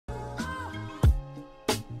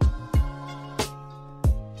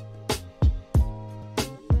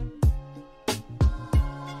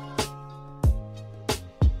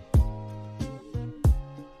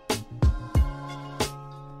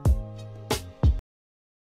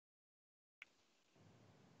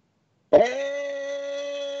Yeah.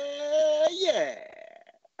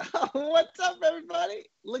 What's up, everybody?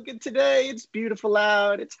 Look at today. It's beautiful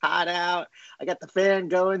out. It's hot out. I got the fan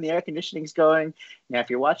going. The air conditioning's going. Now, if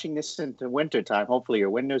you're watching this in the wintertime, hopefully your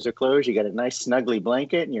windows are closed. You got a nice snuggly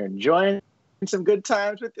blanket and you're enjoying some good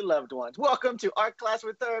times with your loved ones. Welcome to Art Class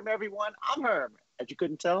with Herm, everyone. I'm Herm. As you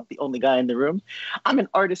couldn't tell, the only guy in the room. I'm an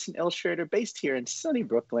artist and illustrator based here in sunny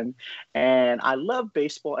Brooklyn, and I love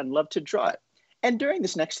baseball and love to draw it. And during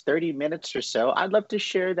this next 30 minutes or so, I'd love to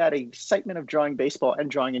share that excitement of drawing baseball and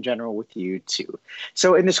drawing in general with you too.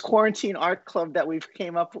 So in this quarantine art club that we've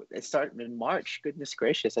came up with, it started in March, goodness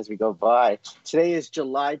gracious, as we go by. Today is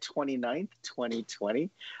July 29th, 2020.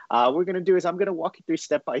 We're going to do is I'm going to walk you through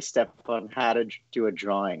step by step on how to do a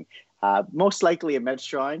drawing. Most likely a Mets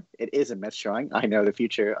drawing. It is a Mets drawing. I know the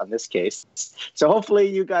future on this case. So hopefully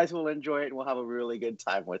you guys will enjoy it and we'll have a really good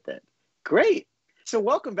time with it. Great. So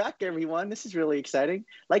welcome back, everyone. This is really exciting.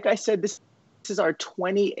 Like I said, this is our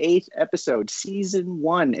 28th episode, season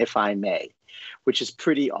 1, if I may, which is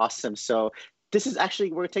pretty awesome. So this is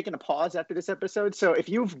actually, we're taking a pause after this episode. So if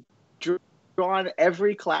you've drawn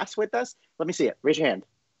every class with us, let me see it. Raise your hand.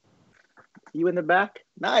 You in the back?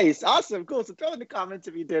 Nice. Awesome. Cool. So throw in the comments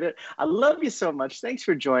if you did it. I love you so much. Thanks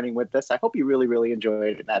for joining with us. I hope you really, really enjoyed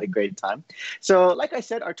it and had a great time. So like I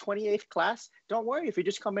said, our 28th class, don't worry if you're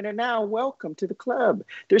just coming in now, welcome to the club.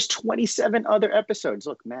 There's 27 other episodes.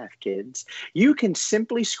 Look, math kids. You can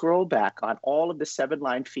simply scroll back on all of the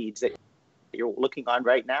 7-line feeds that you're looking on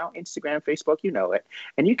right now, Instagram, Facebook, you know it,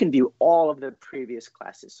 and you can view all of the previous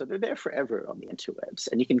classes. So they're there forever on the interwebs,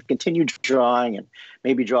 and you can continue drawing and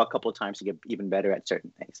maybe draw a couple of times to get even better at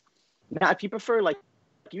certain things. Now, if you prefer like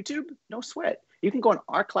YouTube, no sweat. You can go on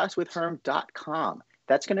artclasswithherm.com.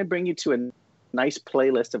 That's going to bring you to a nice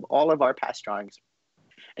playlist of all of our past drawings.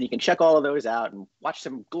 And you can check all of those out and watch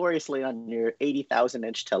them gloriously on your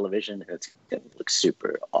 80,000-inch television. It's going to look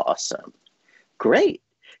super awesome. Great.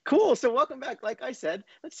 Cool. So welcome back. Like I said,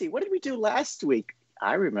 let's see. What did we do last week?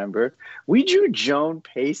 I remember we drew Joan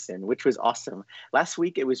Payson, which was awesome. Last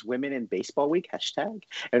week, it was Women in Baseball Week, hashtag.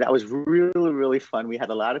 And that was really, really fun. We had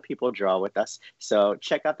a lot of people draw with us. So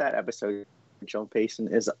check out that episode. Joan Payson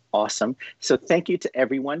is awesome. So thank you to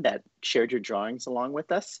everyone that shared your drawings along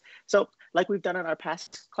with us. So like we've done in our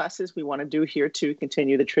past classes, we want to do here to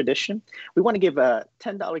continue the tradition. We want to give a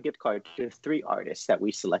 $10 gift card to 3 artists that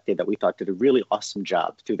we selected that we thought did a really awesome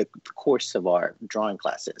job through the course of our drawing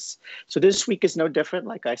classes. So this week is no different,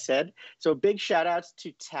 like I said. So big shout outs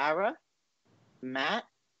to Tara, Matt,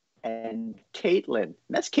 and Caitlin.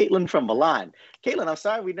 That's Caitlin from Milan. Caitlin, I'm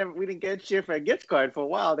sorry we didn't get you for a gift card for a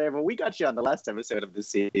while there, but we got you on the last episode of the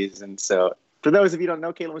season. So for those of you who don't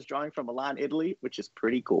know, Caitlin was drawing from Milan, Italy, which is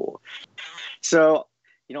pretty cool. So,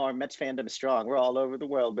 you know, our Mets fandom is strong. We're all over the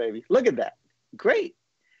world, baby. Look at that. Great.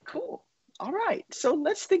 Cool. All right. So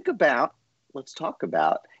let's talk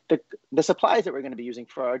about the supplies that we're going to be using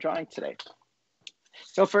for our drawing today.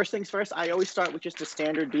 So first things first, I always start with just a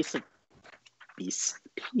standard piece of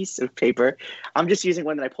paper. I'm just using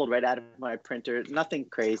one that I pulled right out of my printer. Nothing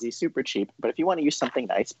crazy, super cheap. But if you want to use something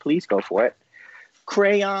nice, please go for it.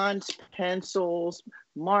 Crayons, pencils,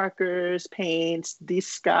 markers, paints. The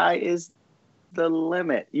sky is the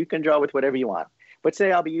limit. You can draw with whatever you want. But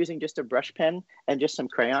today I'll be using just a brush pen and just some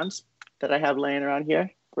crayons that I have laying around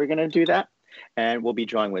here. We're going to do that. And we'll be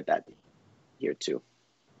drawing with that here too.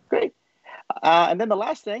 Great. And then the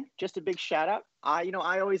last thing, just a big shout out. I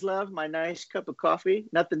always love my nice cup of coffee.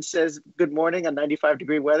 Nothing says good morning on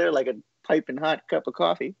 95-degree weather like a piping hot cup of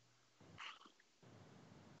coffee.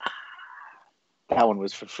 That one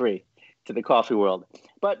was for free to the coffee world.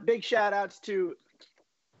 But big shout outs to,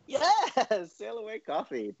 Sail Away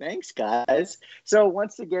Coffee. Thanks, guys. So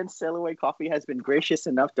once again, Sail Away Coffee has been gracious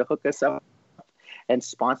enough to hook us up and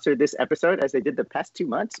sponsor this episode as they did the past 2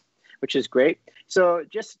 months, which is great. So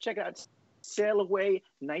just check out Sail Away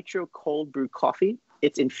Nitro Cold Brew Coffee.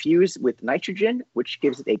 It's infused with nitrogen, which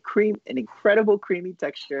gives it an incredible creamy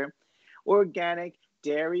texture, organic,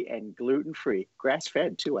 dairy, and gluten-free.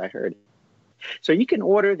 Grass-fed too, I heard. So you can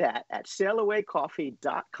order that at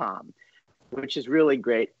sailawaycoffee.com, which is really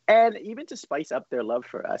great. And even to spice up their love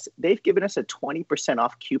for us, they've given us a 20%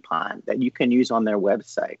 off coupon that you can use on their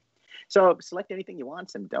website. So select anything you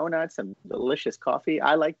want, some donuts, some delicious coffee.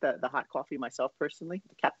 I like the hot coffee myself personally,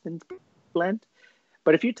 the Captain's blend.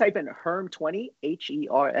 But if you type in HERM20,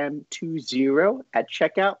 HERM20 at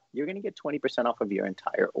checkout, you're going to get 20% off of your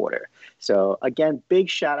entire order. So again, big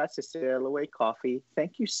shout out to Sail Away Coffee.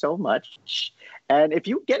 Thank you so much. And if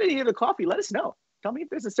you get any of the coffee, let us know. Tell me if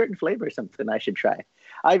there's a certain flavor or something I should try.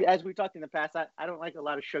 As we talked in the past, I don't like a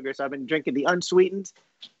lot of sugar, so I've been drinking the unsweetened.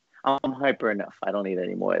 I'm hyper enough. I don't need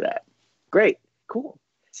any more of that. Great. Cool.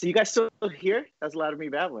 So you guys still here? That's a lot of me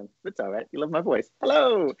babbling. It's all right. You love my voice.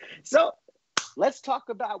 Hello. So let's talk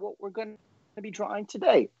about what we're going to be drawing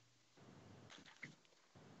today.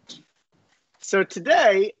 So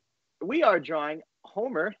today we are drawing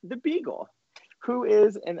Homer the Beagle, who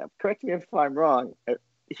is, and correct me if I'm wrong,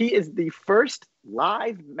 he is the first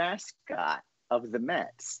live mascot of the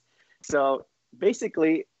Mets. So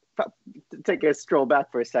basically, to take a stroll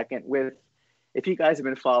back for a second, if you guys have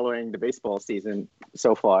been following the baseball season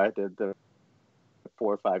so far, the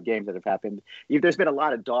 4 or 5 games that have happened, there's been a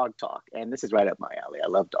lot of dog talk, and this is right up my alley. I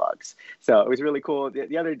love dogs. So it was really cool.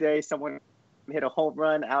 The other day, someone hit a home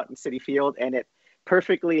run out in Citi Field, and it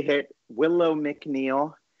perfectly hit Willow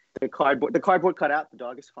McNeil. The cardboard cut out. The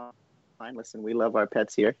dog is fine. Listen, we love our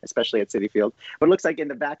pets here, especially at Citi Field. But it looks like in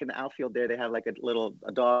the back in the outfield there, they have like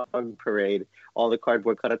a dog parade. All the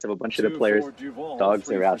cardboard cutouts of a bunch of the players'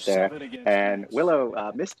 dogs are out there. And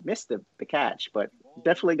Willow missed the catch, but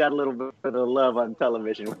definitely got a little bit of love on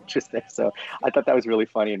television, which is there. So I thought that was really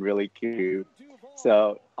funny and really cute.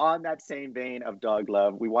 So on that same vein of dog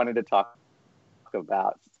love, we wanted to talk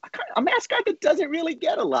about a mascot that doesn't really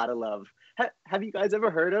get a lot of love. Have you guys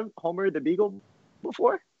ever heard of Homer the Beagle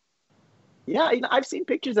before? Yeah, I've seen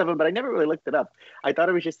pictures of him, but I never really looked it up. I thought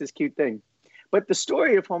it was just this cute thing. But the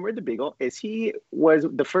story of Homer the Beagle is he was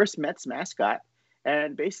the first Mets mascot.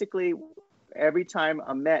 And basically, every time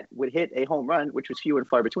a Met would hit a home run, which was few and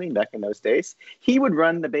far between back in those days, he would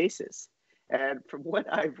run the bases. And from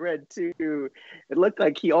what I've read too, it looked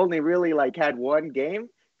like he only really had one game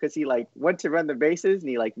because he went to run the bases and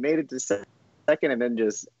he made it to second and then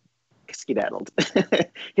just skedaddled,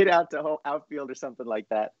 hit out to outfield or something like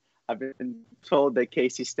that. I've been told that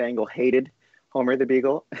Casey Stengel hated Homer the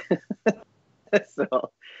Beagle.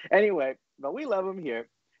 So anyway, but we love him here.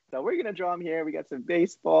 So we're going to draw him here. We got some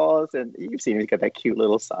baseballs, and you've seen him. He's got that cute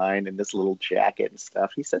little sign and this little jacket and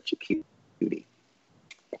stuff. He's such a cutie.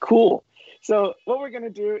 Cool. So what we're going to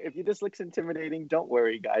do, if this looks intimidating, don't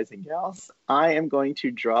worry, guys and gals. I am going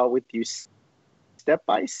to draw with you step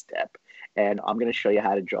by step, and I'm going to show you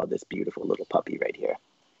how to draw this beautiful little puppy right here.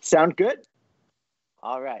 Sound good?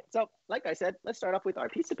 All right. So like I said, let's start off with our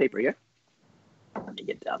piece of paper here. Let me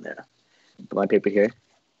get down there. Put my paper here.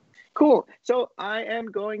 Cool. So I am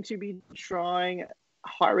going to be drawing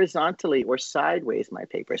horizontally or sideways my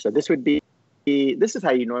paper. So this would be, this is how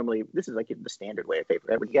you normally, this is like the standard way of paper,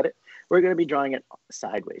 right? When you get it, we're going to be drawing it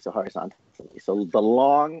sideways or horizontally. So the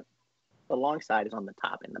long side is on the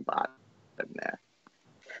top and the bottom there.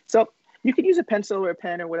 So you can use a pencil or a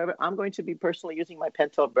pen or whatever. I'm going to be personally using my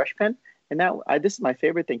Pentel brush pen. And now this is my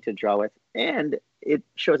favorite thing to draw with. And it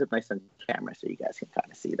shows up nice on camera so you guys can kind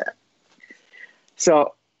of see that.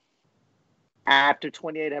 So after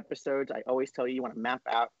 28 episodes, I always tell you want to map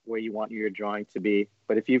out where you want your drawing to be.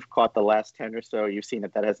 But if you've caught the last 10 or so, you've seen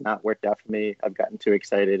that has not worked out for me. I've gotten too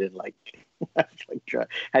excited and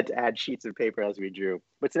had to add sheets of paper as we drew.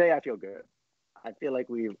 But today I feel good. I feel like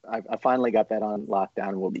I finally got that on lockdown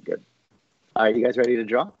and we'll be good. All right, you guys ready to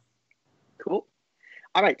draw? Cool.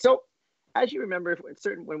 All right, so as you remember,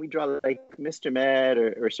 when we draw like Mr. Med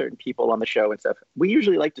or certain people on the show and stuff, we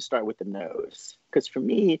usually like to start with the nose. Because for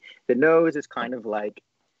me, the nose is kind of like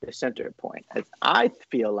the center point. I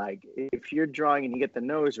feel like if you're drawing and you get the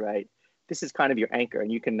nose right, this is kind of your anchor.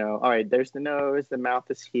 And you can know, all right, there's the nose, the mouth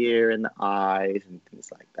is here, and the eyes and things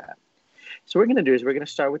like that. So what we're going to do is we're going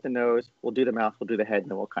to start with the nose. We'll do the mouth, we'll do the head,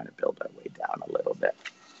 and then we'll kind of build our way down a little bit.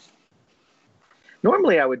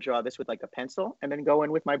 Normally, I would draw this with like a pencil and then go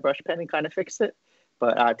in with my brush pen and kind of fix it.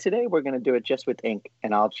 But today, we're going to do it just with ink,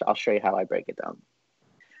 and I'll show you how I break it down.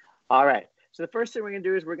 All right. So the first thing we're going to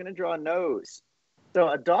do is we're going to draw a nose. So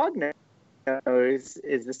a dog nose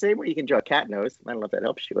is the same way you can draw a cat nose. I don't know if that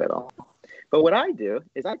helps you at all. But what I do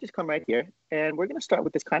is I just come right here, and we're going to start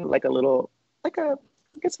with this kind of like a little, I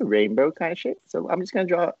guess a rainbow kind of shape. So I'm just going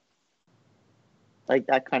to draw like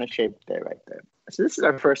that kind of shape there, right there. So this is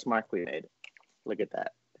our first mark we made. Look at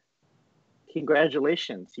that.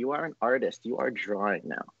 Congratulations. You are an artist. You are drawing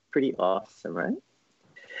now. Pretty awesome, right?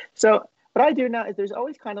 So what I do now is there's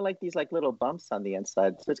always kind of like these like little bumps on the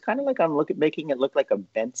inside. So it's kind of like I'm making it look like a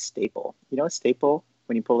bent staple. You know a staple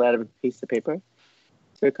when you pull it out of a piece of paper?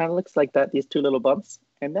 So it kind of looks like that, these two little bumps.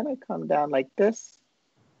 And then I come down like this.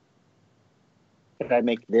 And I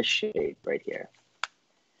make this shape right here.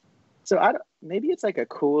 So maybe it's like a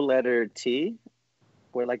cool letter T.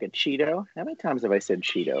 Or like a Cheeto. How many times have I said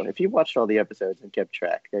Cheeto? If you've watched all the episodes and kept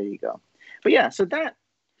track, there you go. But yeah, so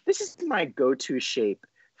this is my go-to shape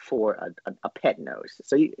for a pet nose.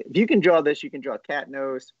 So if you can draw this, you can draw a cat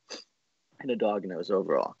nose and a dog nose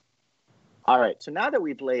overall. All right, so now that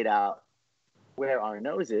we've laid out where our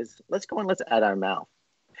nose is, let's go and let's add our mouth.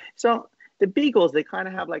 So the beagles, they kind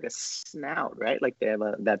of have like a snout, right? Like they have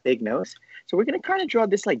that big nose. So we're going to kind of draw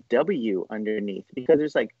this like W underneath because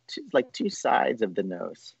there's like two sides of the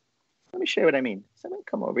nose. Let me show you what I mean. So I'm going to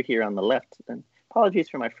come over here on the left. And apologies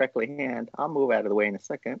for my freckly hand. I'll move out of the way in a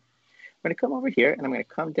second. I'm going to come over here and I'm going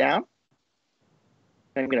to come down.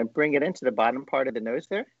 And I'm going to bring it into the bottom part of the nose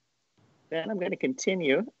there. Then I'm going to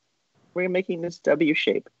continue. We're making this W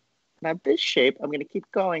shape. Now this shape, I'm going to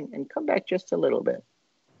keep going and come back just a little bit.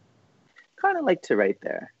 Kind of like to right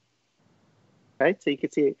there. Right? So you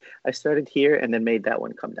can see I started here and then made that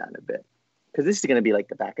one come down a bit. Because this is going to be like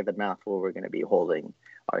the back of the mouth where we're going to be holding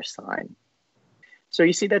our sign. So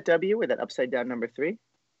you see that W with that upside down number 3?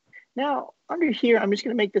 Now under here, I'm just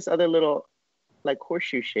going to make this other little like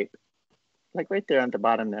horseshoe shape. Like right there on the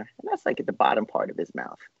bottom there. And that's like at the bottom part of his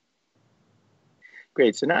mouth.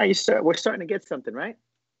 Great, so now we're starting to get something, right?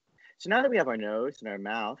 So now that we have our nose and our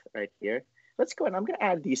mouth right here, let's go and I'm gonna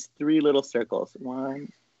add these 3 little circles.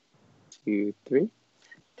 1, 2, 3,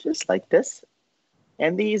 just like this.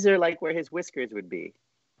 And these are like where his whiskers would be.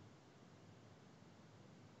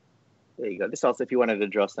 There you go. This also, if you wanted to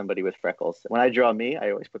draw somebody with freckles. When I draw me,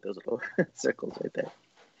 I always put those little circles right there.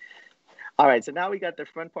 All right, so now we got the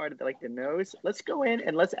front part of the nose. Let's go in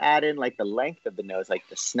and let's add in like the length of the nose, like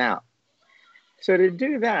the snout. So to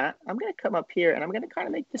do that, I'm going to come up here and I'm going to kind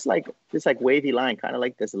of make this like wavy line, kind of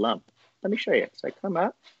like this lump. Let me show you. So I come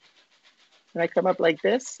up and I come up like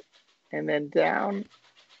this and then down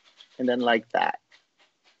and then like that.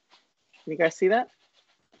 Can you guys see that?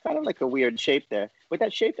 Kind of like a weird shape there. With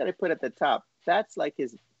that shape that I put at the top, that's like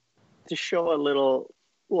to show a little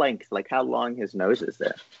length, like how long his nose is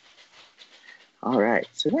there. All right,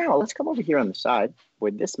 so now let's come over here on the side where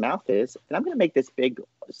this mouth is, and I'm going to make this big,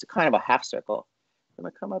 it's kind of a half circle. I'm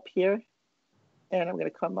going to come up here, and I'm going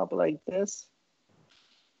to come up like this,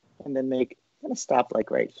 and then I'm going to stop like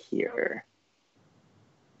right here.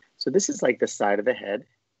 So this is like the side of the head.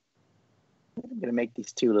 I'm going to make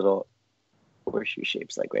these 2 little horseshoe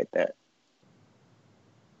shapes like right there.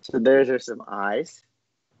 So those are some eyes.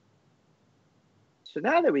 So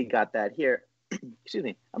now that we got that here, excuse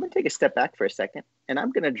me, I'm going to take a step back for a second, and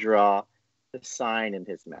I'm going to draw the sign in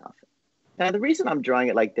his mouth. Now, the reason I'm drawing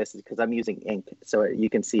it like this is because I'm using ink, so you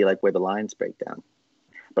can see like where the lines break down.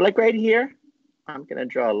 But like right here, I'm going to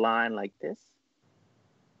draw a line like this,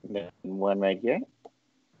 and then one right here.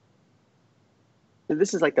 So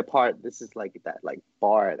this is like the part, this is like that like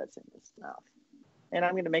bar that's in his mouth. And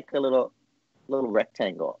I'm going to make a little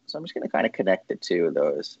rectangle. So I'm just going to kind of connect the 2 of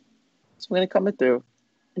those. So I'm going to come it through.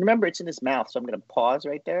 And remember, it's in his mouth, so I'm going to pause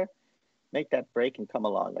right there, make that break, and come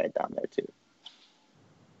along right down there too.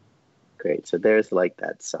 Great, so there's like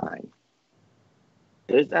that sign.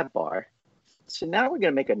 There's that bar. So now we're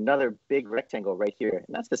going to make another big rectangle right here.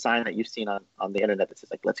 And that's the sign that you've seen on the internet that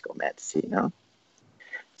says like, let's go Mets, you know?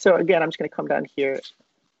 So again, I'm just going to come down here,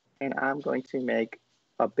 and I'm going to make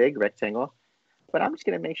a big rectangle. But I'm just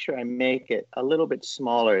going to make sure I make it a little bit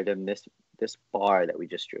smaller than this bar that we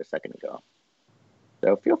just drew a second ago.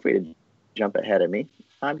 So feel free to jump ahead of me.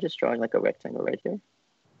 I'm just drawing like a rectangle right here.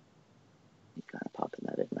 I'm kind of popping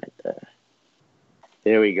that in right there.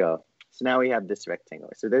 There we go. So now we have this rectangle.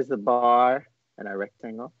 So there's the bar and our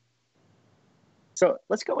rectangle. So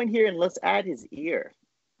let's go in here and let's add his ear.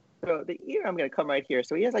 So the ear, I'm going to come right here.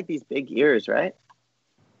 So he has like these big ears, right?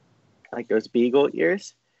 Like those beagle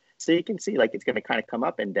ears. So you can see like it's going to kind of come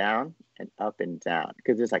up and down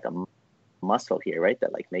because there's like a muscle here, right?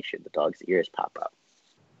 That like makes sure the dog's ears pop up.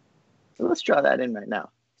 So let's draw that in right now.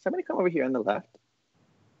 So I'm going to come over here on the left.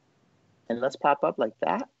 And let's pop up like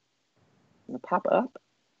that. I'm going to pop up.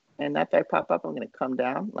 And after I pop up, I'm going to come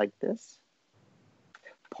down like this.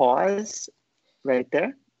 Pause right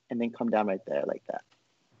there. And then come down right there like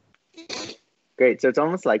that. Great. So it's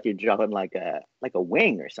almost like you're drawing like a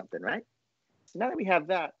wing or something, right? So now that we have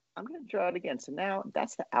that, I'm going to draw it again. So now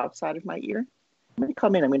that's the outside of my ear. I'm going to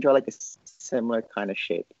come in. I'm going to draw like a similar kind of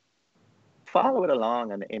shape. Follow it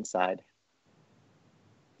along on the inside.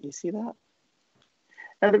 You see that?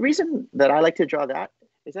 Now, the reason that I like to draw that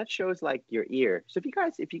is that shows like your ear. So if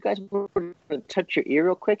you guys were to touch your ear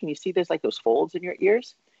real quick and you see there's like those folds in your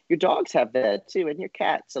ears, your dogs have that too, and your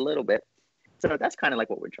cats a little bit. So that's kind of like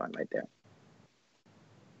what we're drawing right there.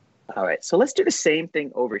 All right, so let's do the same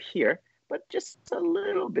thing over here, but just a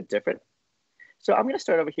little bit different. So I'm going to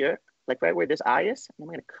start over here, like right where this eye is. I'm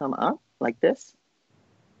going to come up like this,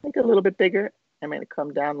 make it a little bit bigger. I'm going to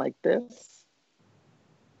come down like this.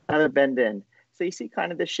 I'm going to bend in. So you see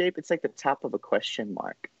kind of the shape, it's like the top of a question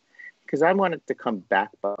mark because I want it to come back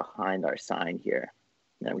behind our sign here.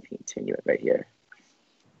 Now we can continue it right here.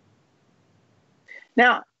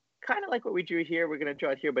 Now, kind of like what we drew here, we're going to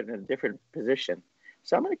draw it here, but in a different position.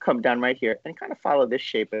 So I'm going to come down right here and kind of follow this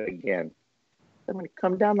shape again. I'm going to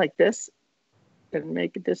come down like this and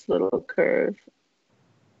make this little curve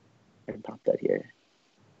and pop that here.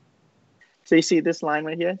 So you see this line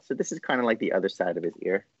right here? So this is kind of like the other side of his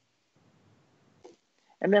ear.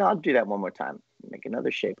 And then I'll do that one more time. Make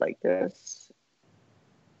another shape like this.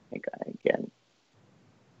 And again,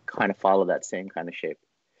 kind of follow that same kind of shape.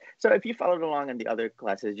 So if you followed along in the other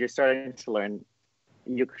classes, you're starting to learn,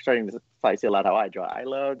 you're starting to probably see a lot how I draw. I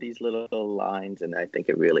love these little lines, and I think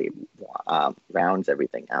it really rounds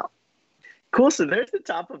everything out. Cool, so there's the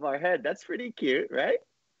top of our head. That's pretty cute, right?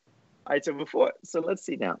 All right, so let's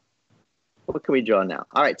see now. What can we draw now?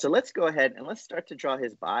 All right, so let's go ahead and let's start to draw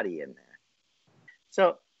his body in there.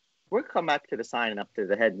 So we'll come back to the sign and up to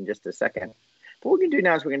the head in just a second. But what we're gonna do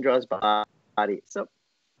now is we're gonna draw his body. So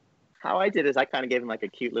how I did is I kind of gave him like a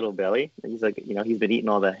cute little belly. He's like, you know, he's been eating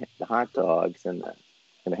all the hot dogs and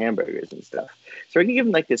the hamburgers and stuff. So we're gonna give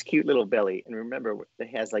him like this cute little belly. And remember, it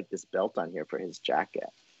has like this belt on here for his jacket.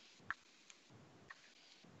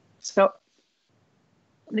 So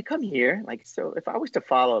I'm gonna come here, like, so if I was to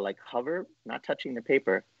follow, like hover, not touching the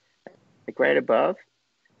paper, like right above,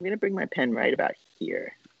 I'm gonna bring my pen right about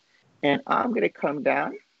here. And I'm gonna come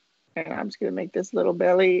down and I'm just gonna make this little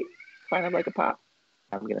belly kind of like a pop.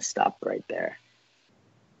 I'm gonna stop right there.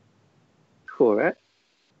 Cool, right?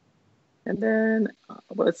 And then,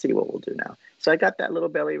 well, let's see what we'll do now. So I got that little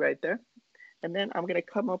belly right there. And then I'm gonna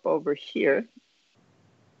come up over here.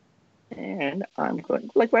 And I'm going,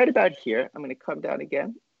 like right about here, I'm gonna come down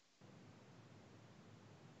again.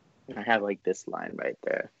 And I have like this line right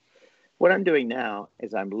there. What I'm doing now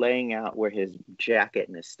is I'm laying out where his jacket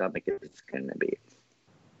and his stomach is gonna be.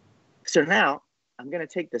 So now I'm gonna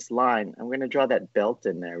take this line, I'm gonna draw that belt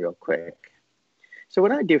in there real quick. So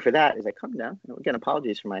what I do for that is I come down, and again,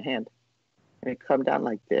 apologies for my hand. I'm gonna come down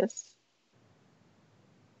like this.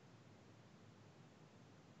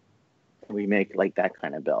 And we make like that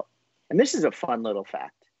kind of belt. And this is a fun little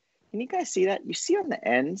fact. Can you guys see that? You see on the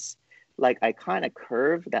ends, like I kind of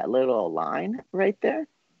curve that little line right there.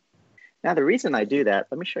 Now the reason I do that,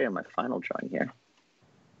 let me show you my final drawing here.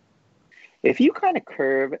 If you kind of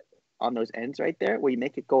curve on those ends right there, where you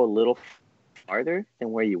make it go a little farther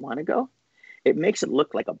than where you want to go, it makes it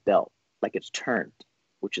look like a belt, like it's turned,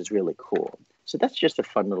 which is really cool. So that's just a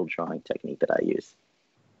fun little drawing technique that I use.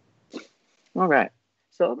 All right,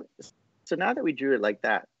 so now that we drew it like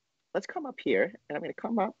that, let's come up here, and I'm gonna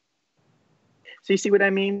come up. So you see what I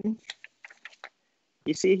mean?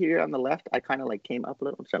 You see here on the left, I kind of like came up a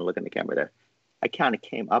little. I'm trying to look in the camera there. I kind of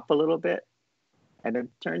came up a little bit and then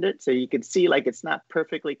turned it. So you can see like it's not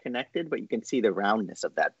perfectly connected, but you can see the roundness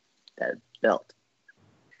of that belt.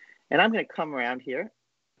 And I'm gonna come around here.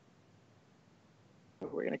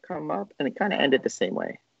 We're gonna come up and it kind of ended the same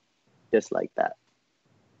way, just like that.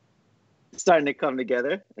 It's starting to come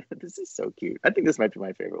together. This is so cute. I think this might be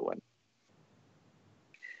my favorite one.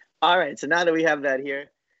 All right, so now that we have that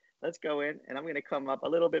here, let's go in and I'm gonna come up a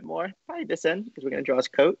little bit more, probably this end, because we're gonna draw his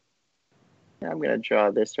coat. And I'm gonna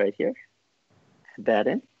draw this right here, add that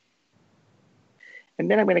in. And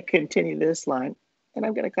then I'm gonna continue this line and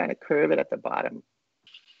I'm gonna kind of curve it at the bottom.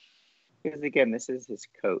 Because again, this is his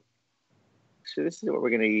coat. So this is what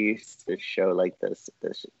we're gonna use to show like the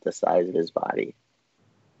size of his body.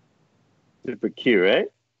 Super cute, right?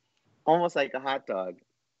 Almost like a hot dog.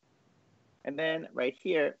 And then right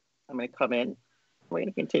here, I'm gonna come in. We're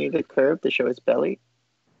gonna continue the curve to show his belly.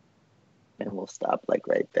 And we'll stop like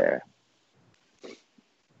right there.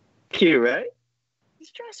 Cute, right?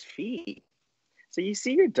 These draws feet. So you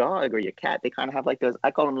see your dog or your cat, they kind of have like those,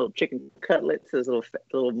 I call them little chicken cutlets, those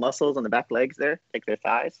little muscles on the back legs there, like their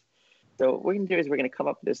thighs. So what we're gonna do is we're gonna come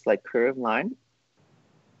up with this like curved line,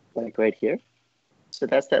 like right here. So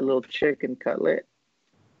that's that little chicken cutlet.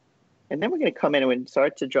 And then we're gonna come in and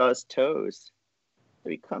start to draw his toes. So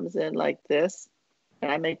he comes in like this,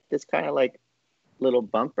 and I make this kind of like little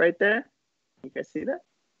bump right there. You guys see that?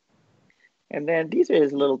 And then these are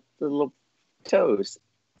his little toes.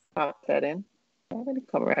 Pop that in. I'm gonna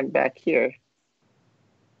come around back here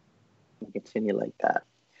and continue like that.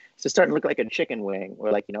 So it's starting to look like a chicken wing,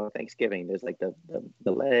 or like, you know, Thanksgiving. There's like the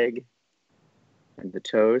leg and the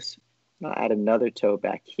toes. I'll add another toe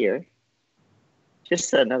back here.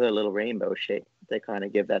 Just another little rainbow shape to kind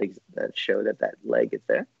of give that show that leg is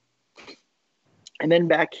there. And then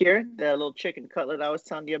back here, the little chicken cutlet I was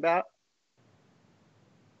telling you about,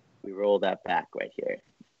 we roll that back right here.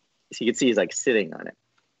 So you can see he's like sitting on it.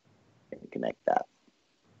 And connect that.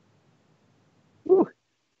 Woo.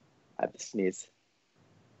 I have to sneeze.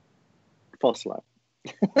 False alarm.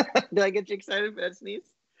 Did I get you excited for that sneeze?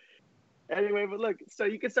 Anyway, but look, so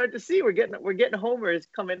you can start to see we're getting homers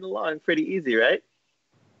coming along pretty easy, right?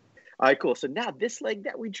 All right, cool. So now this leg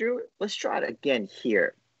that we drew, let's draw it again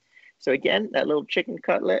here. So again, that little chicken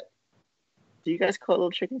cutlet. Do you guys call it a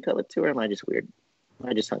little chicken cutlet too, or am I just weird? Am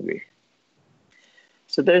I just hungry?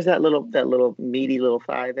 So there's that little meaty little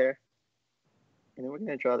thigh there. And then we're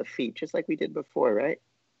gonna draw the feet just like we did before, right?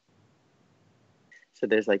 So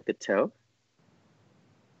there's like the toe,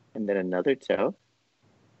 and then another toe,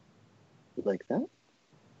 like that.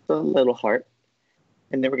 So a little heart.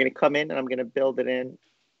 And then we're gonna come in and I'm gonna build it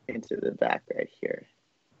into the back right here.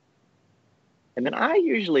 And then I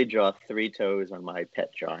usually draw 3 toes on my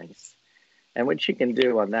pet drawings. And what you can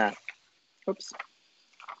do on that, oops.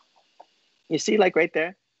 You see like right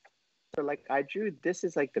there? So like I drew, this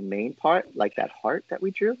is like the main part, like that heart that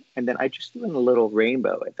we drew. And then I just threw in a little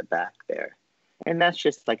rainbow at the back there. And that's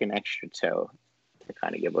just like an extra toe to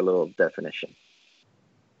kind of give a little definition.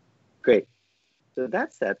 Great. So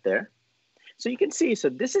that's that there. So you can see, so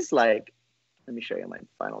this is like, let me show you my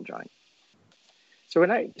final drawing.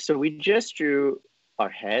 So we just drew our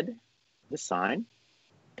head, the sign,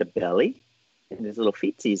 the belly, and his little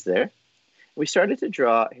feetsies there. We started to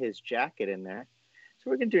draw his jacket in there. So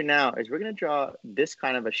what we're gonna do now is we're gonna draw this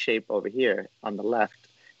kind of a shape over here on the left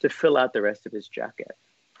to fill out the rest of his jacket.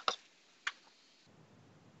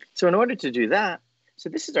 So in order to do that, so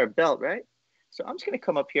this is our belt, right? So I'm just gonna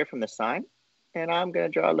come up here from the sign and I'm gonna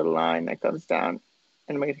draw a little line that comes down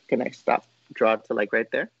and I'm gonna draw it to like right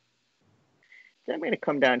there. Then I'm gonna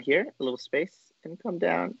come down here, a little space, and come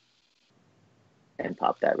down and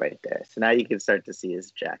pop that right there. So now you can start to see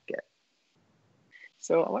his jacket.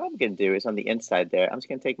 So what I'm gonna do is on the inside there, I'm just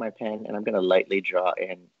gonna take my pen and I'm gonna lightly draw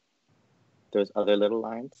in those other little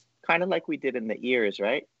lines, kind of like we did in the ears,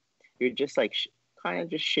 right? You're just like kind of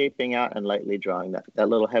just shaping out and lightly drawing that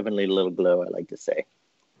little heavenly little glow, I like to say.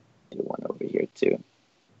 Do one over here too.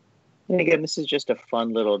 And again, this is just a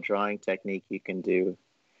fun little drawing technique you can do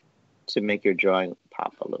to make your drawing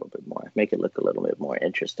pop a little bit more, make it look a little bit more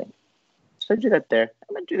interesting. So I do that there.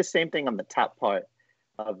 I'm gonna do the same thing on the top part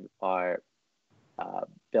of our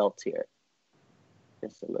belt here.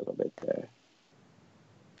 Just a little bit there.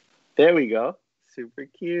 There we go. Super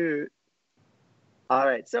cute. All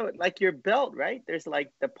right, so like your belt, right? There's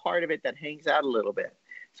like the part of it that hangs out a little bit.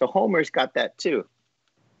 So Homer's got that too.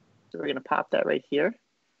 So we're gonna pop that right here.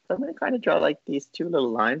 So I'm gonna kind of draw like these 2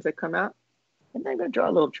 little lines that come out. And then I'm gonna draw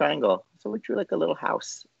a little triangle. So we drew like a little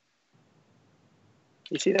house.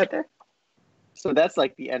 You see that there? So that's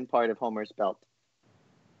like the end part of Homer's belt.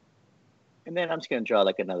 And then I'm just gonna draw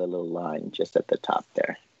like another little line just at the top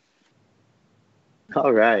there.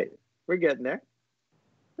 All right, we're getting there.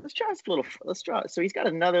 Let's draw. So he's got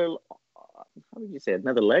another, how would you say,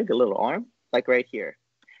 another leg, a little arm, like right here.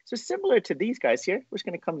 So similar to these guys here, we're just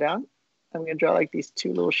gonna come down. I'm gonna draw like these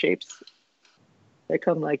 2 little shapes. They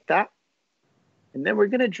come like that. And then we're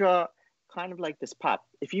gonna draw kind of like this pop.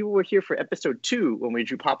 If you were here for episode 2 when we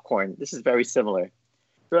drew popcorn, this is very similar.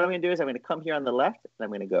 So what I'm gonna do is I'm gonna come here on the left and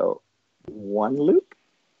I'm gonna go 1 loop,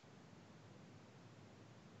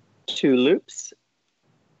 2 loops,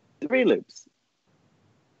 3 loops.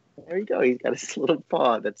 There you go. He's got his little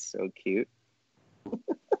paw. That's so cute. The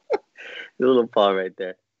little paw right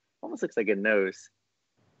there. Almost looks like a nose.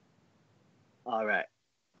 All right.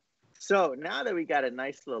 So now that we got a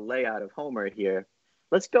nice little layout of Homer here,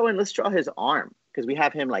 let's go and let's draw his arm because we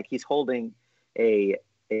have him like he's holding a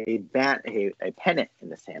pennant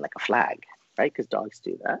in his hand, like a flag, right? Because dogs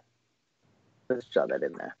do that. Let's draw that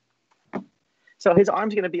in there. So his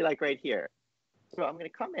arm's going to be like right here. So I'm going to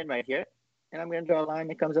come in right here, and I'm going to draw a line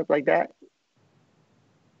that comes up like that.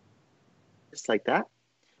 Just like that.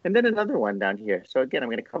 And then another one down here. So again, I'm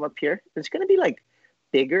going to come up here. It's going to be like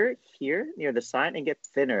bigger here near the sign and get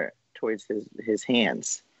thinner towards his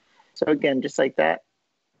hands. So again, just like that.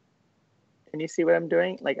 Can you see what I'm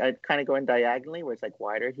doing? Like I kind of go in diagonally where it's like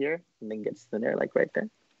wider here and then gets thinner like right there.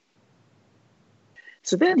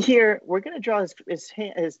 So then here, we're going to draw his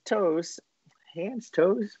toes, hands,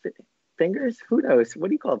 toes, fingers, who knows? What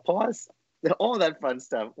do you call it? Paws? All that fun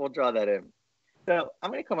stuff. We'll draw that in. So I'm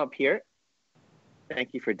going to come up here.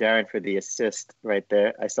 Thank you for Darren for the assist right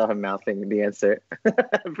there. I saw him mouthing the answer.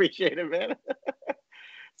 Appreciate it, man.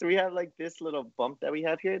 So we have like this little bump that we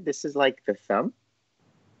have here. This is like the thumb.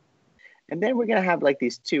 And then we're going to have like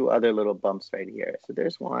these 2 other little bumps right here. So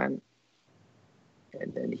there's 1.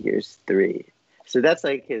 And then here's 3. So that's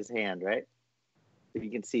like his hand, right? You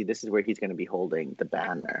can see this is where he's going to be holding the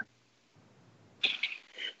banner.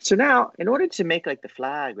 So now, in order to make like the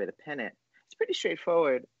flag or the pennant, it's pretty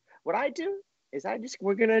straightforward. What I do is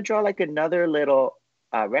we're going to draw like another little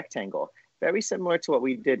rectangle, very similar to what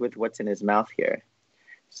we did with what's in his mouth here.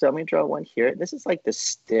 So I'm going to draw one here. This is like the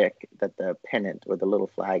stick that the pennant or the little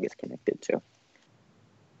flag is connected to.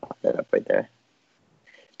 Pop that up right there.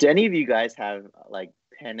 Do any of you guys have like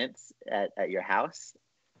pennants at your house?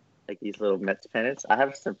 Like these little Mets pennants? I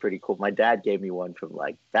have some pretty cool. My dad gave me one from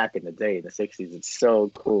like back in the day in the 60s. It's so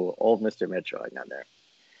cool. Old Mr. Met drawing on there.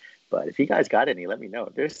 But if you guys got any, let me know.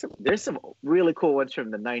 There's some really cool ones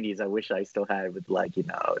from the 90s I wish I still had with like,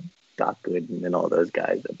 Doc Gooden and all those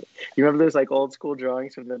guys. You remember those like old school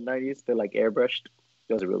drawings from the 90s? They're like airbrushed.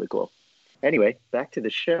 Those are really cool. Anyway, back to the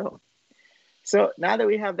show. So now that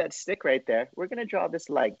we have that stick right there, we're going to draw this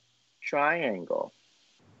like triangle,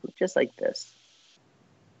 just like this,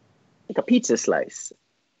 like a pizza slice.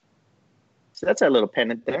 So that's our little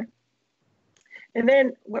pennant there. And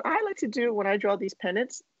then what I like to do when I draw these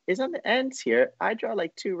pennants is on the ends here, I draw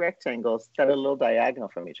like two rectangles that are a little diagonal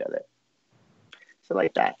from each other. So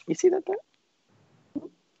like that. You see that there?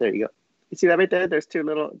 There you go. You see that right there? There's two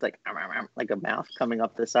little, it's like a mouth coming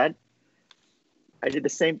up the side. I did the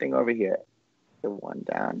same thing over here. The one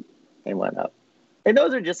down and one up. And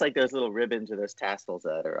those are just like those little ribbons or those tassels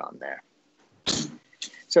that are on there.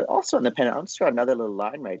 So also on the pennant, I'll just draw another little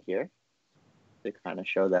line right here to kind of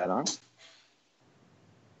show that on.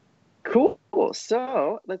 Cool.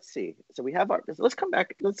 So let's see. So we have our, let's come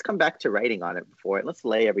back to writing on it before it. Let's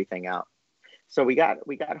lay everything out. So we got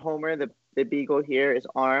Homer, the Beagle here, his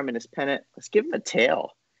arm and his pennant. Let's give him a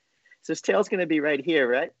tail. So his tail's going to be right here,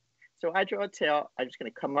 right? So I draw a tail. I'm just going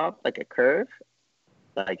to come up like a curve,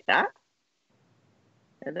 like that.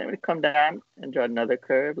 And then we come down and draw another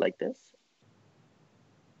curve like this.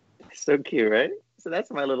 So cute, right? So that's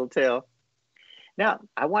my little tail. Now,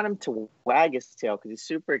 I want him to wag his tail because he's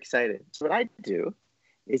super excited. So what I do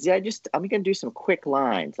is I'm going to do some quick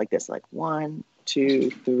lines like this, like 1,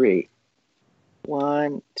 2, 3.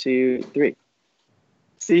 1, 2, 3.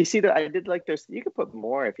 So you see that I did like those. You could put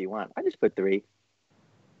more if you want. I just put 3.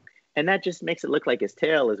 And that just makes it look like his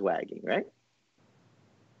tail is wagging, right?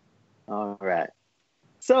 All right.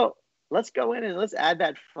 So let's go in and let's add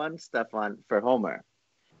that fun stuff on for Homer.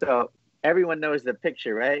 So everyone knows the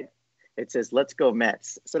picture, right? It says, let's go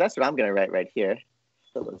Mets. So that's what I'm going to write right here.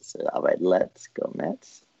 So I'll write, let's go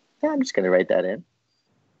Mets. Yeah, I'm just going to write that in.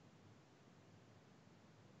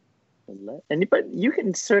 But you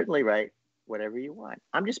can certainly write whatever you want.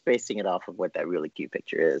 I'm just basing it off of what that really cute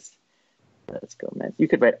picture is. Let's go Mets. You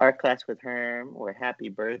could write our Class with Herm or happy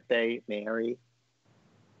birthday, Mary.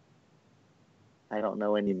 I don't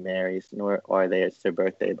know any Marys, nor are they it's their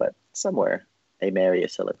birthday, but somewhere a Mary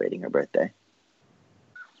is celebrating her birthday.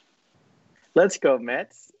 Let's go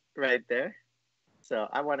Mets right there. So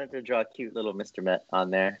I wanted to draw a cute little Mr. Met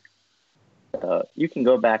on there. You can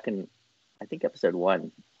go back and I think episode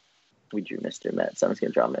 1, we drew Mr. Met. So I'm just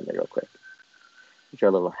going to draw him in there real quick. Draw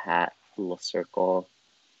a little hat, a little circle,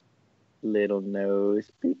 little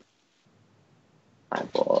nose, beep,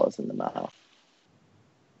 eyeballs in the mouth.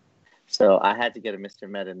 So I had to get a Mr.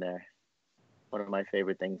 Met in there. One of my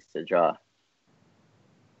favorite things to draw.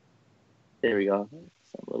 There we go.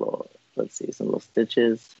 Some little, let's see, some little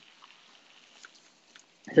stitches.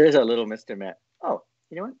 There's our little Mr. Met. Oh,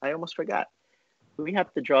 you know what? I almost forgot. We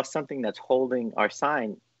have to draw something that's holding our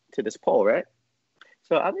sign to this pole, right?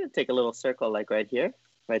 So I'm going to take a little circle like right here,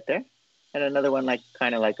 right there, and another one like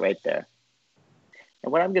kind of like right there.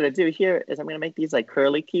 And what I'm going to do here is I'm going to make these like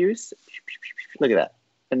curly cues. Look at that.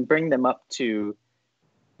 And bring them up to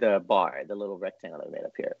the bar, the little rectangle that I made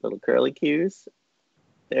up here. Little curly cues.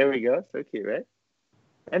 There we go. So cute, right?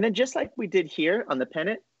 And then just like we did here on the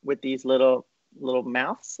pennant with these little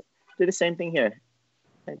mouths, do the same thing here.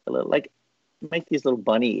 Make these little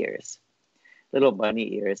bunny ears. Little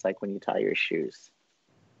bunny ears like when you tie your shoes.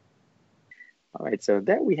 All right, so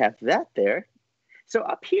there we have that there. So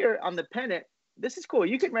up here on the pennant, this is cool.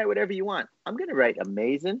 You can write whatever you want. I'm going to write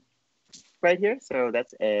amazing right here. So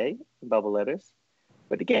that's A, bubble letters.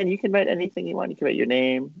 But again, you can write anything you want. You can write your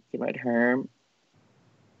name. You can write Herm.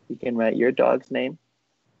 You can write your dog's name.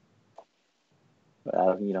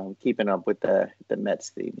 I'm keeping up with the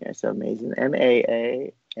Mets theme here. So amazing.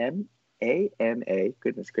 M-A-A-M-A-M-A.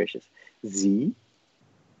 Goodness gracious. Z-I-N.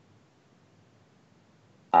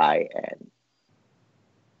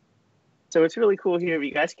 So it's really cool here.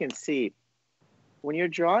 You guys can see when you're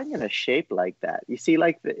drawing in a shape like that, you see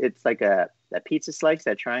like it's like a pizza slice,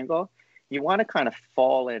 that triangle. You want to kind of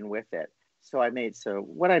fall in with it. So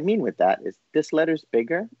what I mean with that is this letter's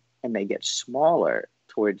bigger and they get smaller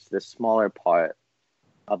towards the smaller part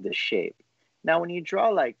of the shape. Now, when you draw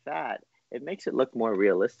like that, it makes it look more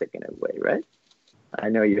realistic in a way, right? I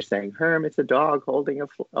know you're saying, Herm, it's a dog holding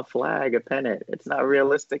a flag, a pennant. It's not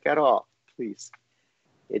realistic at all. Please.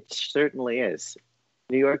 It certainly is.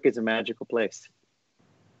 New York is a magical place.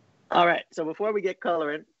 All right, so before we get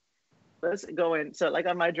coloring, let's go in. So like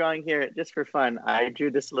on my drawing here, just for fun, I drew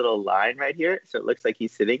this little line right here. So it looks like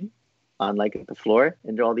he's sitting on like the floor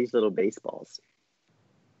and draw these little baseballs.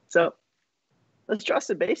 So let's draw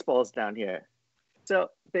some baseballs down here.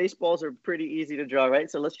 So baseballs are pretty easy to draw, right?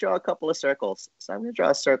 So let's draw a couple of circles. So I'm going to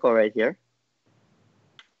draw a circle right here.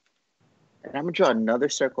 And I'm going to draw another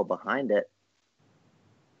circle behind it.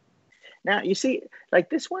 Now, you see,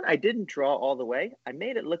 like this one, I didn't draw all the way. I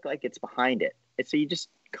made it look like it's behind it. And so you just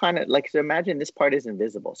kind of like, so imagine this part is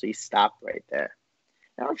invisible. So you stop right there.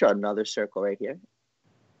 Now I'll draw another circle right here.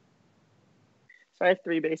 So I have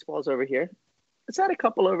 3 baseballs over here. Let's add a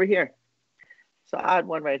couple over here. So I'll add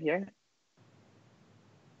one right here.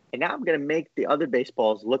 And now I'm going to make the other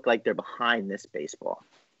baseballs look like they're behind this baseball.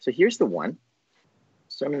 So here's the one.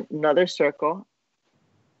 So another circle.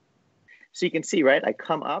 So you can see, right? I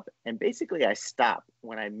come up and basically I stop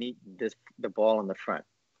when I meet the ball in the front.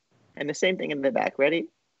 And the same thing in the back. Ready?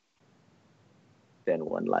 Then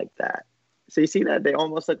one like that. So you see that they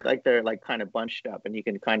almost look like they're like kind of bunched up, and you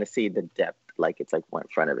can kind of see the depth, like it's like one in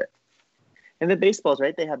front of it. And the baseballs,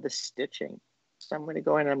 right? They have the stitching. So I'm going to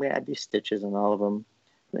go in and I'm going to add these stitches on all of them.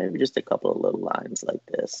 Maybe just a couple of little lines like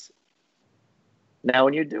this. Now,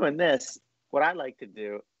 when you're doing this, what I like to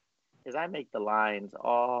do is I make the lines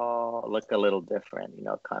all look a little different, you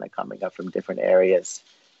know, kind of coming up from different areas.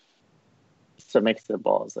 So it makes the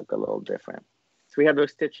balls look a little different. So we have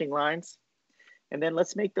those stitching lines. And then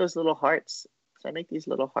let's make those little hearts. So I make these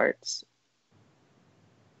little hearts.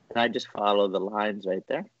 And I just follow the lines right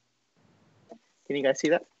there. Can you guys see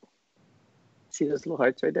that? See those little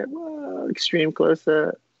hearts right there? Whoa, extreme close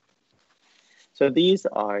up. So these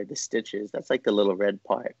are the stitches. That's like the little red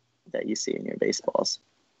part that you see in your baseballs.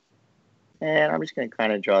 And I'm just going to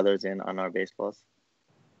kind of draw those in on our baseballs.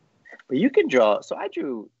 But you can draw, so I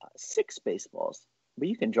drew 6 baseballs, but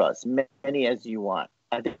you can draw as many as you want.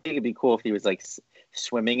 I think it'd be cool if he was like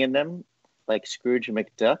swimming in them, like Scrooge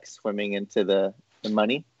McDuck swimming into the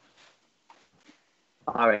money.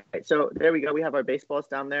 All right, so there we go. We have our baseballs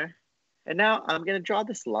down there. And now I'm going to draw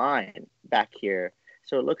this line back here.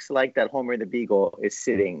 So it looks like that Homer the Beagle is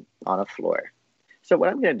sitting on a floor. So what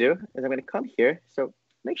I'm going to do is I'm going to come here. So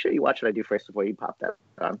make sure you watch what I do first before you pop that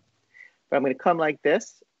on. But I'm going to come like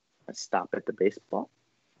this and stop at the baseball.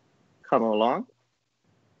 Come along.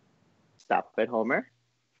 Stop at Homer.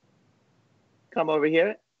 Come over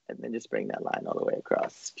here and then just bring that line all the way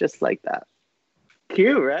across. Just like that.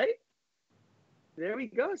 Cute, right? There we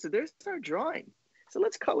go. So there's our drawing. So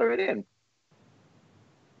let's color it in.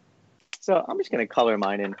 So I'm just going to color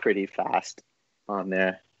mine in pretty fast on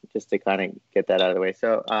there just to kind of get that out of the way.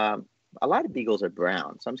 So a lot of beagles are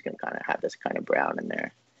brown. So I'm just going to kind of have this kind of brown in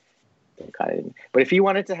there. But if you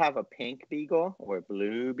wanted to have a pink beagle or a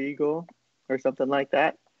blue beagle or something like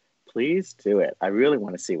that, please do it. I really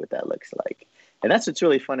want to see what that looks like. And that's what's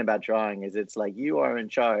really fun about drawing is it's like you are in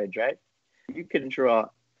charge, right? You can draw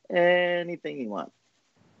anything you want.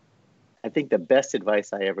 I think the best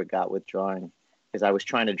advice I ever got with drawing is I was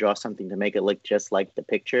trying to draw something to make it look just like the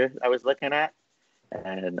picture I was looking at.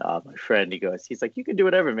 And my friend, he's like, you can do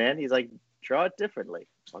whatever, man. He's like, draw it differently.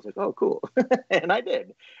 I was like, oh, cool. And I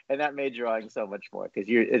did. And that made drawing so much more because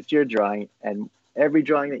it's your drawing. And every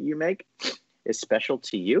drawing that you make is special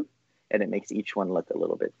to you. And it makes each one look a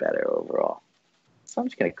little bit better overall. So I'm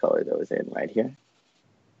just going to color those in right here.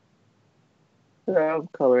 So I'll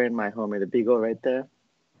color in my Homer the Beagle right there.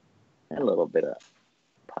 And a little bit of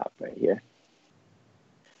pop right here.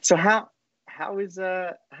 So how's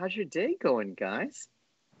your day going, guys?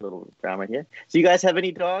 A little brown right here. So you guys have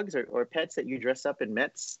any dogs or pets that you dress up in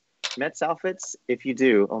Mets outfits? If you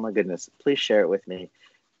do, oh my goodness, please share it with me.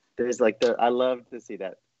 There's I love to see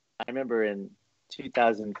that. I remember in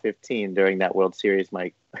 2015 during that World Series,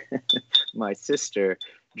 my sister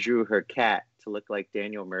drew her cat to look like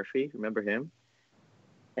Daniel Murphy. Remember him?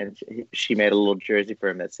 And she made a little jersey for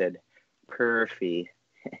him that said, Perfy.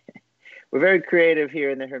 We're very creative here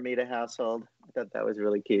in the Hermita household. I thought that was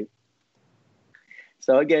really cute.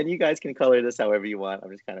 So again, you guys can color this however you want.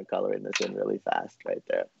 I'm just kind of coloring this in really fast right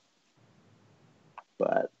there.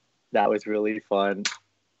 But that was really fun.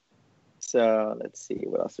 So let's see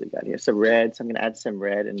what else we got here. So red. So I'm going to add some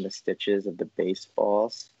red in the stitches of the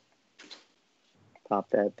baseballs. Pop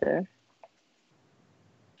that there.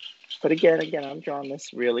 But again, I'm drawing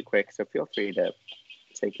this really quick. So feel free to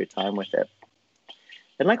take your time with it.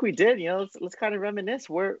 And like we did, let's kind of reminisce.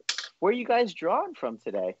 Where are you guys drawing from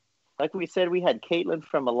today? Like we said, we had Caitlin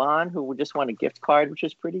from Milan who just won a gift card, which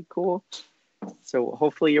is pretty cool. So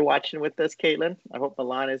hopefully you're watching with us, Caitlin. I hope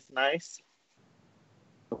Milan is nice.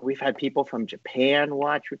 We've had people from Japan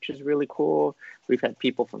watch, which is really cool. We've had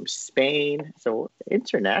people from Spain. So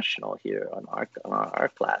international here on our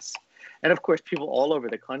class. And of course, people all over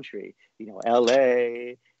the country,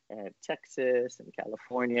 LA and Texas and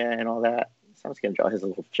California and all that. So I'm just going to draw his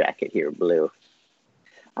little jacket here, blue.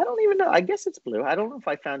 I don't even know. I guess it's blue. I don't know if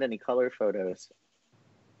I found any color photos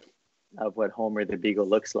of what Homer the Beagle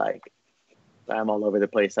looks like. I'm all over the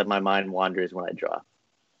place. My mind wanders when I draw.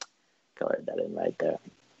 Color that in right there.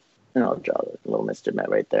 And I'll draw a little Mr. Met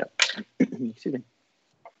right there. Excuse me.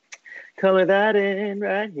 Color that in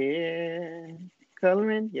right here.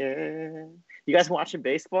 Coloring, yeah. You guys watching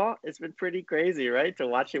baseball? It's been pretty crazy, right? To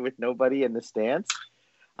watch it with nobody in the stands.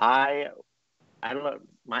 I don't know.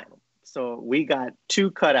 So we got 2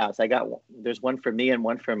 cutouts. There's one for me and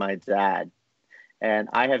one for my dad. And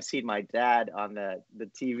I have seen my dad on the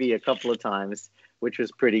TV a couple of times, which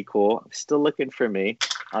was pretty cool. I'm still looking for me.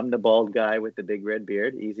 I'm the bald guy with the big red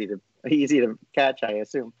beard. Easy to catch, I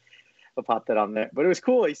assume. I'll pop that on there. But it was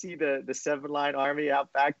cool. You see the 7-line army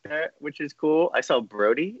out back there, which is cool. I saw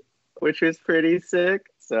Brody, which was pretty sick.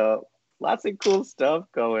 So lots of cool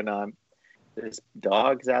stuff going on. There's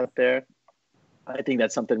dogs out there. I think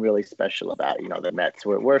that's something really special about, the Mets.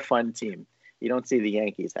 We're a fun team. You don't see the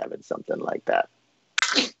Yankees having something like that.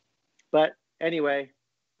 But anyway,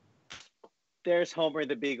 there's Homer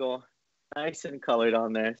the Beagle. Nice and colored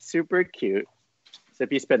on there. Super cute. So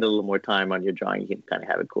if you spend a little more time on your drawing, you can kind of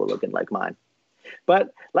have it cool looking like mine.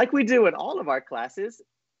 But like we do in all of our classes,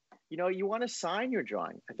 you want to sign your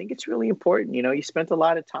drawing. I think it's really important. You spent a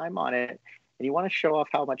lot of time on it, and you want to show off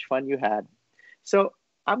how much fun you had. So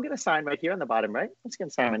I'm going to sign right here on the bottom right. I'm just going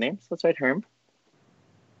to sign my name. So let's write Herm.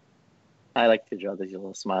 I like to draw these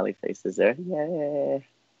little smiley faces there. Yay.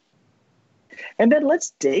 And then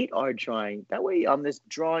let's date our drawing. That way on this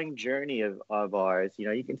drawing journey of ours,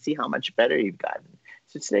 you can see how much better you've gotten.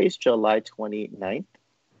 So today's July 29th.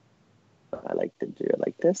 I like to do it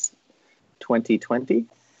like this. 2020.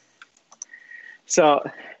 So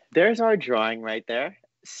there's our drawing right there.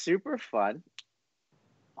 Super fun.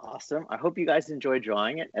 Awesome. I hope you guys enjoyed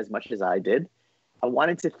drawing it as much as I did. I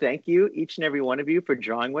wanted to thank you, each and every one of you, for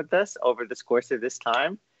drawing with us over this course of this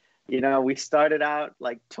time. We started out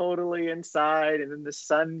like totally inside, and then the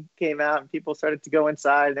sun came out and people started to go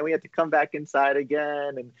inside, and then we had to come back inside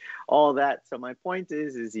again and all that. So my point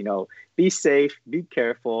is, be safe, be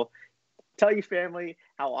careful, tell your family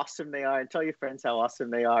how awesome they are, and tell your friends how awesome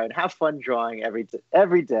they are, and have fun drawing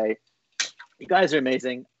every day. You guys are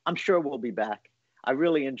amazing. I'm sure we'll be back. I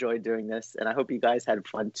really enjoyed doing this, and I hope you guys had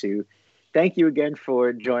fun too. Thank you again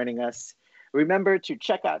for joining us. Remember to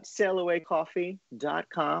check out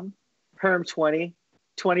sailawaycoffee.com. Herm20,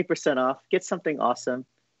 20% off. Get something awesome.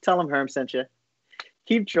 Tell them Herm sent you.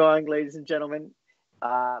 Keep drawing, ladies and gentlemen.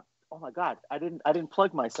 Oh my God, I didn't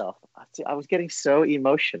plug myself. I was getting so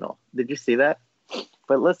emotional. Did you see that?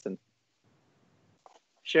 But listen,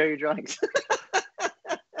 share your drawings.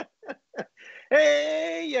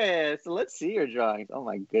 Hey, yeah. So let's see your drawings. Oh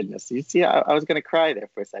my goodness. You see, I was gonna cry there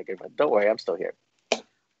for a second, but don't worry, I'm still here.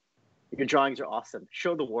 Your drawings are awesome.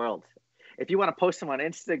 Show the world. If you want to post them on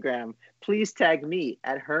Instagram, please tag me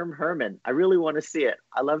at Herm Herman. I really want to see it.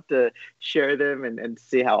 I love to share them and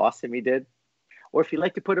see how awesome you did. Or if you'd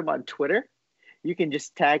like to put them on Twitter, you can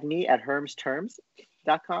just tag me at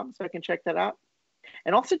hermsterms.com so I can check that out.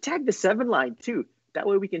 And also tag the 7-line too. That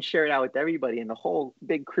way we can share it out with everybody and the whole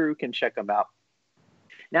big crew can check them out.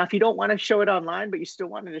 Now, if you don't want to show it online, but you still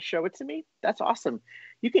wanted to show it to me, that's awesome.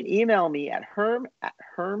 You can email me at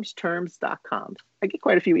herm@hermsterms.com. I get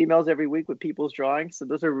quite a few emails every week with people's drawings, so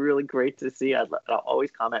those are really great to see. I'll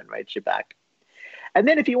always comment and write you back. And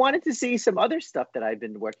then if you wanted to see some other stuff that I've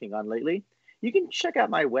been working on lately, you can check out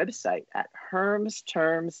my website at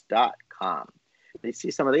hermsterms.com. You see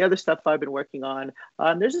some of the other stuff I've been working on.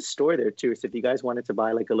 There's a store there too, so if you guys wanted to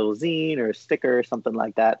buy like a little zine or a sticker or something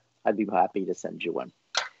like that, I'd be happy to send you one.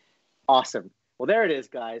 Awesome. Well, there it is,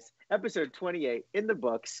 guys. Episode 28 in the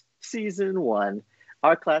books, season 1,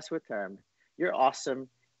 Our Class with Herm. You're awesome.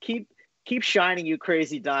 Keep shining, you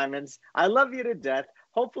crazy diamonds. I love you to death.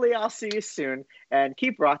 Hopefully, I'll see you soon. And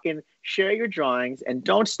keep rocking. Share your drawings and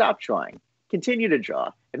don't stop drawing. Continue to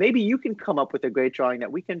draw. And maybe you can come up with a great drawing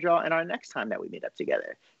that we can draw in our next time that we meet up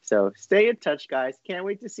together. So stay in touch, guys. Can't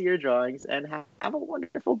wait to see your drawings and have a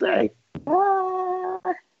wonderful day. Bye.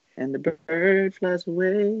 And the bird flies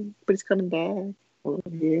away, but it's coming back. Oh,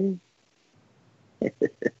 yeah.